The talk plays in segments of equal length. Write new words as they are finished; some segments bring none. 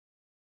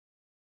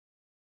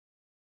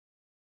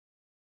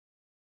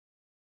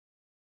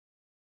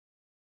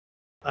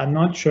I'm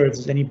not sure if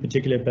there's any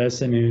particular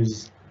person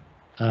who's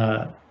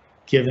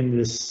given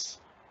this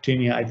to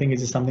me. I think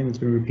it's just something that's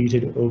been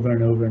repeated over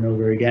and over and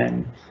over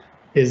again.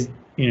 Is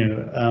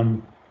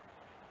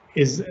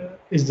is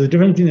the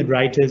difference between the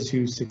writers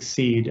who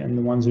succeed and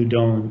the ones who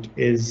don't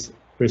is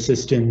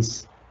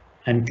persistence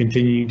and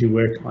continuing to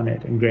work on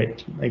it and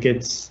grit. Like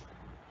it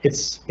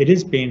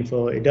is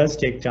painful. It does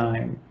take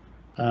time,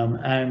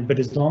 but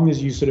as long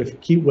as you sort of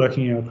keep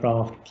working your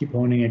craft, keep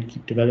honing it,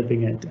 keep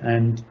developing it,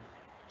 and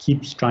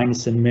keeps trying to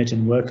submit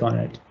and work on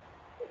it,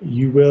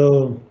 you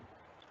will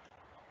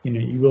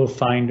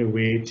find a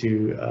way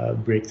to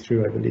break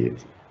through, I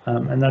believe.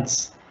 And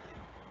that's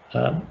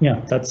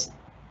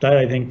that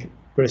I think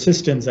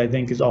persistence, I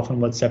think, is often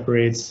what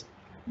separates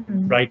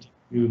writers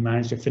who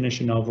manage to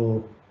finish a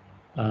novel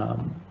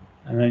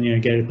and then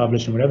get it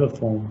published in whatever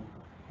form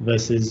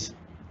versus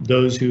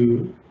those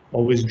who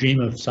always dream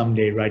of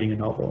someday writing a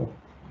novel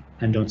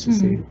and don't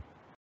succeed.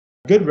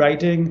 Good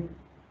writing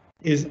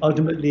is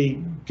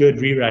ultimately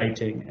good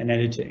rewriting and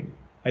editing.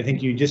 I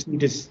think you just need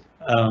to,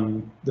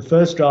 the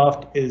first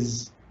draft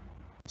is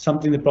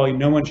something that probably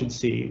no one should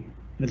see.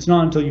 And it's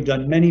not until you've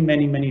done many,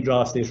 many, many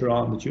drafts later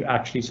on that you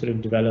actually sort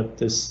of develop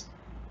this,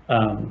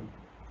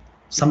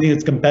 something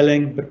that's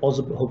compelling, but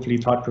also hopefully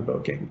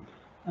thought-provoking.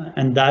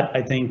 And that,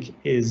 I think,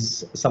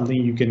 is something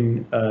you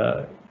can,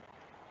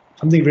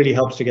 something really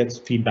helps to get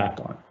feedback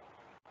on.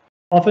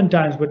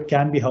 Oftentimes, what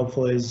can be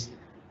helpful is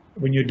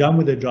when you're done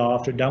with a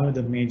draft or done with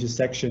a major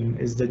section,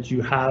 is that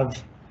you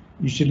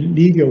should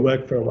leave your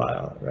work for a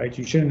while, right?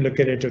 You shouldn't look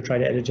at it or try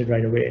to edit it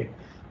right away.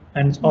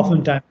 And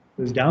oftentimes,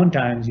 those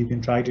downtimes, you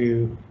can try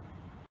to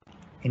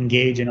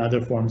engage in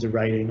other forms of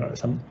writing or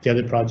the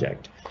other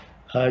project.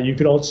 You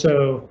could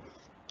also,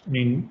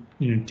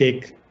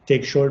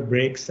 take short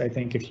breaks. I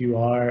think if you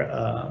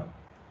are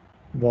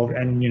involved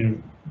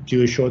and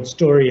do a short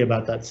story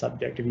about that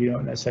subject, if you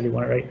don't necessarily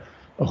want to write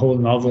a whole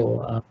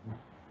novel,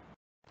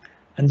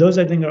 and those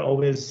I think are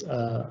always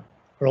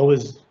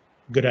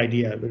good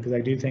idea, because I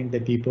do think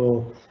that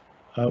people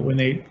when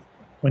they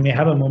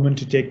have a moment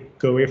to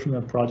go away from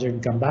the project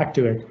and come back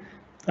to it,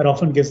 that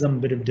often gives them a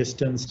bit of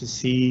distance to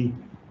see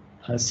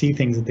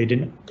things that they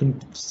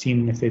couldn't have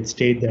seen if they'd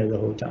stayed there the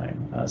whole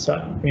time. So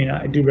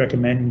I do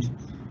recommend.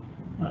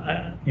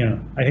 I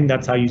think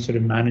that's how you sort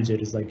of manage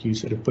it. Is like you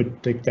sort of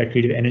put that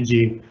creative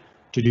energy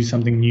to do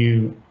something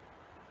new.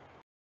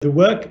 The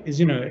work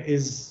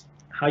is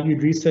how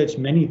you'd research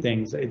many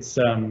things. It's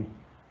I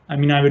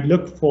would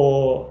look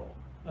for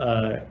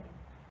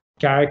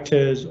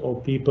characters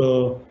or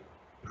people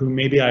who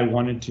maybe I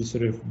wanted to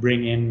sort of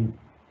bring in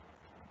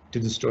to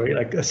the story,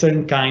 like a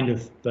certain kind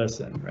of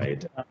person,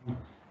 right?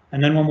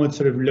 And then one would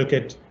sort of look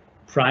at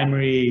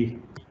primary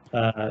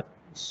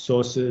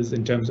sources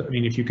in terms of,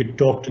 if you could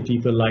talk to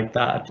people like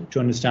that to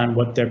understand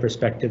what their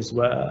perspectives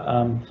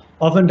were.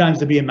 Oftentimes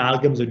there'd be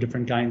amalgams of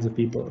different kinds of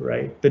people,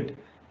 right? But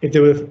if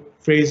there were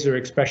phrases or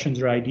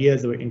expressions or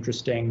ideas that were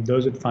interesting,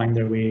 those would find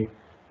their way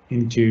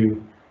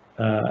into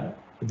that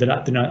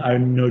I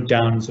would note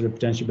down and sort of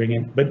potentially bring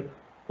in. But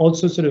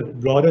also sort of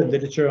broader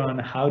literature on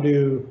how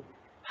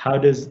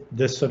does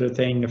this sort of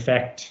thing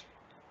affect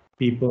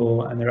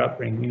people and their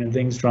upbringing,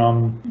 things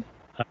from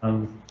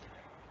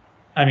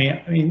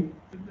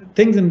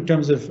things in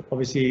terms of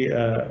obviously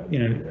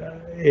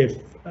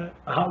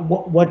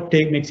what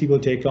makes people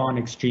take on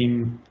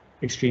extreme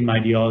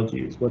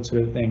ideologies, what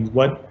sort of things,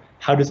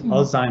 how does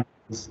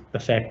Alzheimer's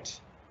affect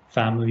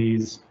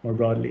families more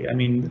broadly?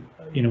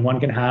 One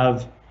can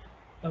have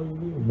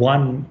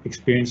one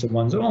experience of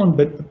one's own,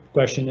 but the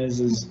question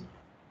is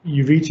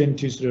you reach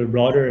into sort of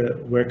broader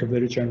work of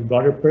literature and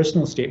broader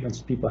personal statements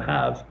that people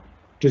have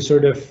to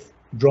sort of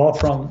draw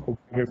from a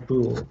wider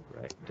pool,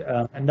 right?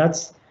 And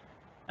that's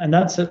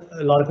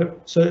a lot of it.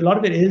 So a lot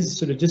of it is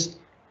sort of just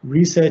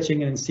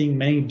researching and seeing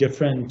many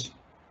different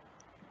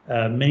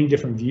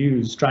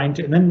views, trying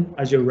to, and then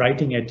as you're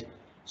writing it,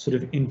 sort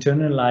of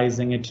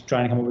internalizing it,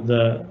 trying to come up with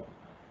a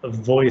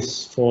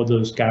voice for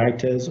those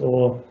characters,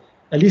 or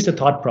at least a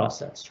thought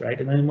process, right?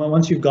 And then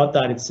once you've got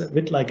that, it's a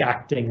bit like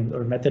acting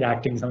or method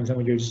acting, something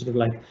where you're just sort of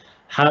like,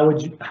 how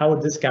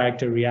would this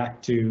character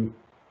react to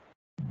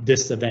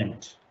this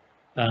event?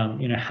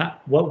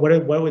 What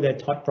would their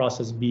thought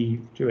process be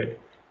to it?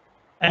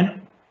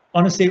 And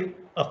honestly,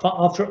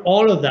 after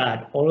all of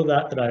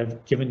that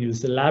I've given you,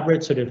 this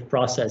elaborate sort of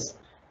process,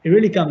 it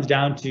really comes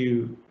down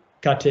to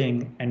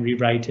cutting and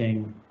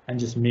rewriting and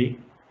just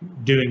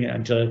doing it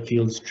until it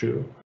feels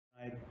true.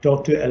 I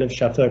talked to Elif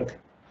Shafak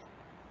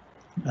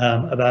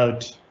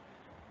about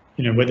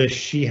whether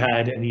she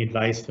had any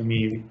advice for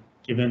me,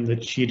 given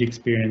that she'd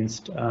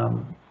experienced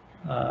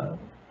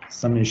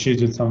some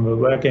issues with some of her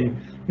work. And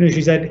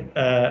she said,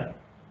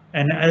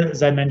 and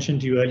as I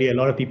mentioned to you earlier, a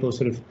lot of people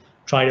sort of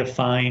try to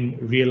find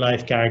real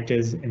life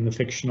characters in the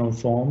fictional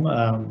form,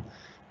 and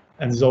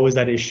there's always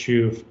that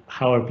issue of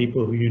how are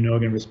people who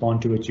going to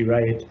respond to what you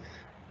write.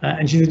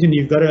 And she said,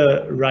 you've got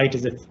to write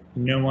as if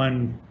no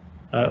one,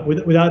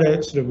 without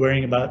sort of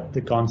worrying about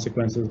the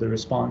consequences of the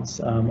response,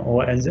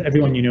 or as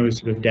everyone is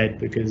sort of dead,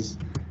 because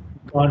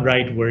you can't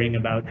write worrying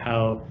about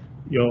how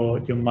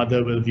your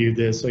mother will view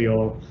this, or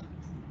your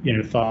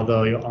father,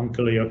 or your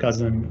uncle, or your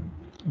cousin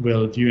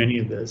will view any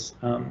of this.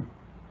 And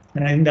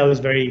I think that was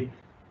very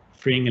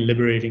freeing and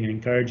liberating and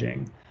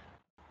encouraging.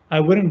 I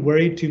wouldn't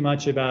worry too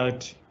much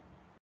about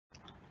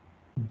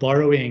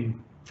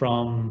borrowing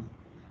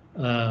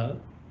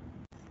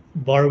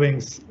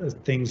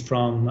things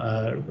from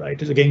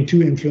writers, or getting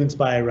too influenced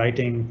by a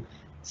writing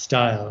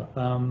style.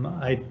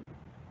 I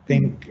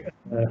think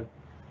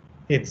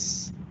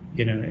it's,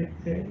 I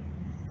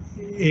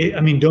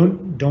mean,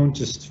 don't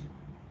just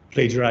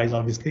plagiarize,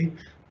 obviously,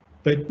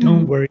 but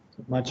don't worry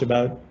too much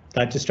about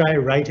that. Just try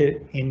to write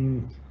it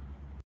in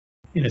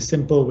a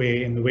simple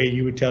way, in the way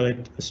you would tell a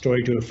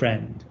story to a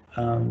friend.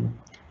 And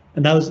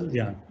that was,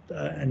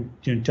 and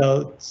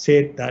say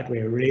it that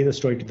way, relay the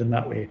story to them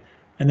that way,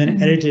 and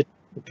then edit it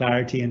for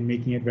clarity and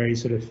making it very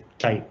sort of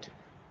tight.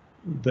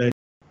 But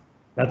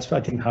that's,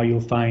 I think, how you'll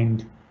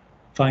find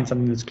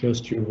something that's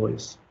close to your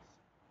voice.